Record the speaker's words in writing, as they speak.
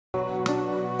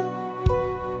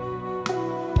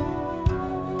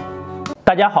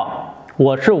大家好，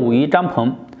我是武医张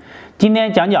鹏，今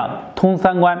天讲讲通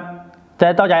三关。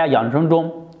在道家养生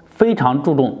中非常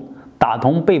注重打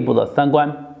通背部的三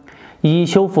关，以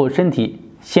修复身体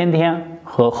先天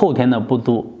和后天的不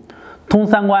足。通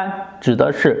三关指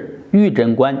的是玉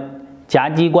枕关、夹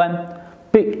击关、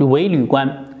尾闾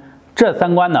关。这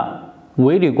三关呢，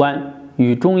尾闾关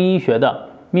与中医学的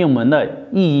命门的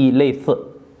意义类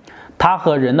似，它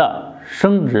和人的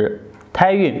生殖、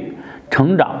胎孕、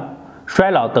成长、衰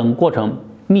老等过程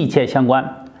密切相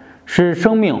关，是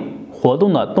生命活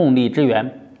动的动力之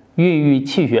源，孕育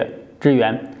气血之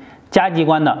源。夹击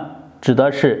关呢，指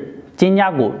的是肩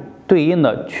胛骨对应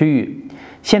的区域。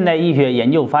现代医学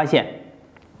研究发现，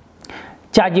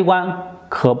夹击关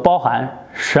可包含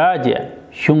12节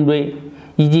胸椎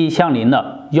以及相邻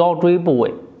的腰椎部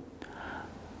位。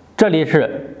这里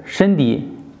是身体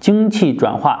精气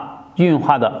转化运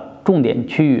化的重点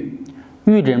区域。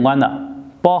玉枕关呢，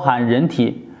包含人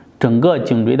体整个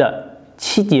颈椎的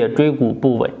7节椎骨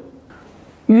部位。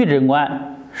玉枕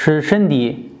关是身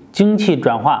体精气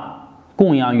转化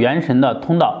供养元神的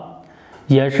通道，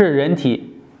也是人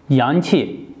体阳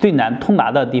气最难通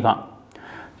达的地方。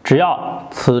只要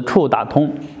此处打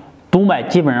通，督脉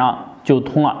基本上就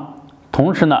通了。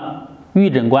同时呢，玉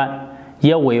枕关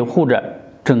也维护着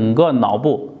整个脑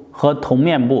部和头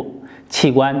面部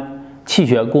器官气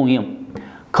血供应，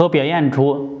可表现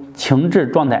出情志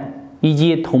状态以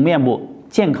及头面部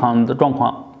健康的状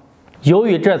况。由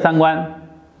于这三关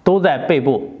都在背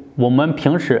部，我们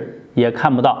平时也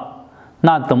看不到，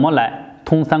那怎么来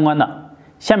通三关呢？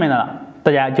下面呢，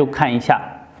大家就看一下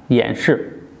演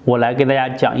示，我来给大家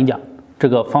讲一讲这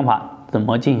个方法怎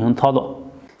么进行操作。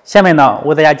下面呢，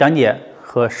为大家讲解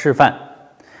和示范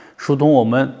疏通我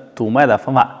们督脉的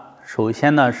方法。首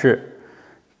先呢是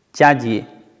夹击，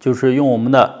就是用我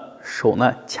们的手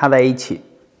呢掐在一起，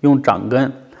用掌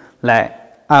根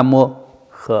来按摩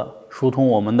和疏通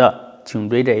我们的颈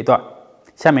椎这一段。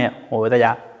下面我为大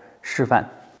家示范。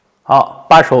好，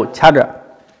把手掐着，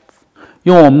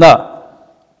用我们的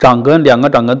掌根2个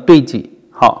掌根对挤。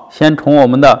好，先从我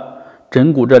们的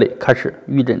枕骨这里开始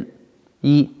预枕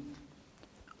，1、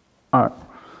2，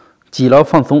挤了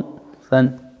放松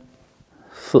，3、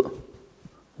4、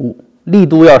5，力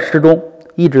度要适中，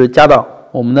一直加到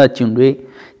我们的颈椎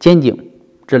肩颈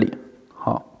这里。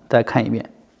好，再看一遍。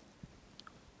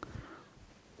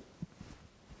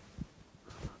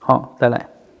好，再来。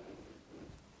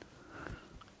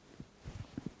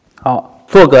好，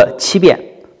做个7遍。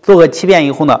做个7遍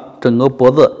以后呢，整个脖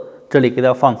子这里给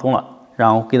它放松了，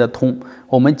然后给它通。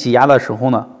我们挤压的时候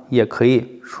呢，也可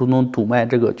以疏通督脉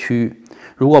这个区域。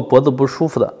如果脖子不舒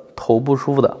服的、头不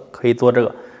舒服的，可以做这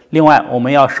个。另外，我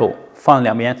们要手放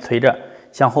两边垂着，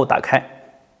向后打开。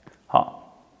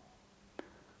好，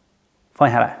放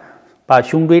下来，把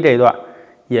胸椎这一段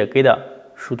也给它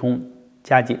疏通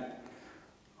夹紧。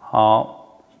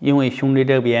好，因为胸椎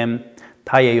这边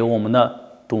它也有我们的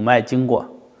督脉经过。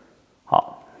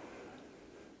好，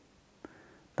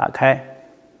打开，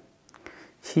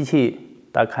吸气，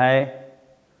打开。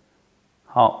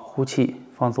好，呼气，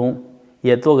放松，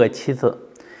也做个7次。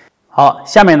好，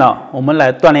下面呢，我们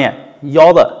来锻炼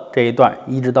腰的这一段，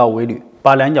一直到尾闾，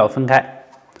把两脚分开。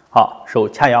好，手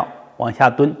掐腰，往下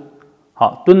蹲。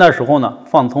好，蹲的时候呢，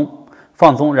放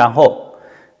松，然后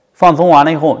放松完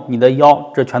了以后，你的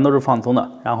腰这全都是放松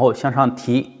的，然后向上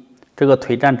提，这个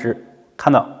腿站直，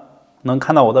能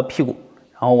看到我的屁股，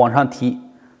然后往上提，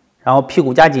然后屁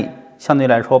股夹紧，相对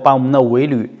来说把我们的尾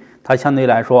闾它相对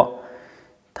来说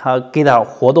它给它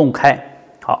活动开。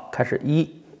好，开始1、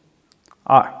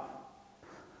2、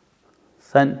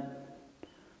3、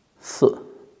4，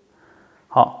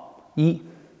好，1、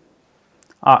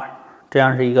2，这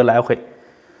样是一个来回。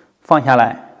放下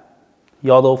来，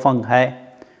腰都放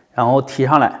开，然后提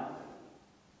上来。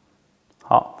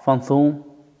好，放松，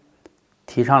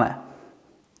提上来，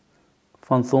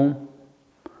放松，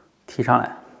提上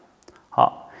来。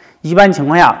好，一般情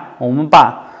况下，我们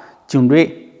把颈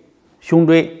椎、胸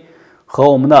椎和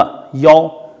我们的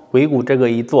腰、尾骨这个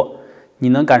一做，你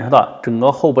能感受到整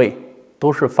个后背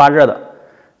都是发热的。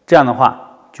这样的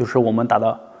话，就是我们达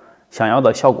到想要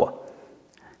的效果。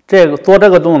做这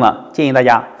个动作呢，建议大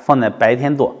家放在白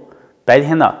天做。白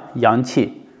天的阳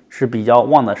气是比较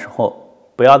旺的时候，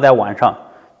不要在晚上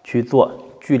去做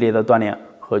剧烈的锻炼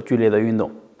和剧烈的运动。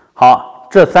好，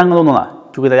这3个动作呢，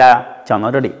就给大家讲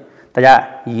到这里，大家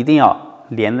一定要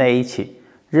连在一起，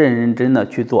认认真的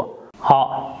去做。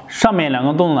好，上面2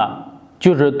个动作呢，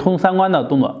就是通三关的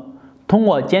动作。通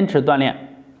过坚持锻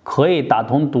炼，可以打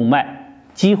通督脉，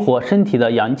激活身体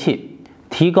的阳气，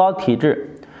提高体质。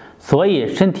所以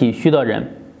身体虚的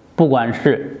人，不管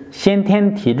是先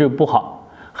天体质不好，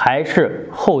还是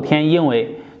后天因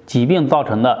为疾病造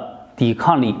成的抵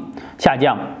抗力下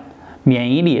降、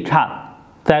免疫力差，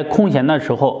在空闲的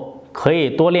时候可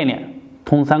以多练练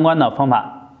通三关的方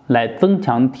法来增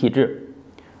强体质。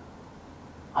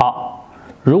好，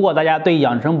如果大家对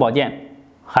养生保健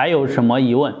还有什么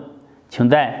疑问，请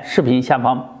在视频下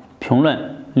方评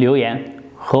论留言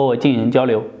和我进行交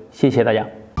流，谢谢大家。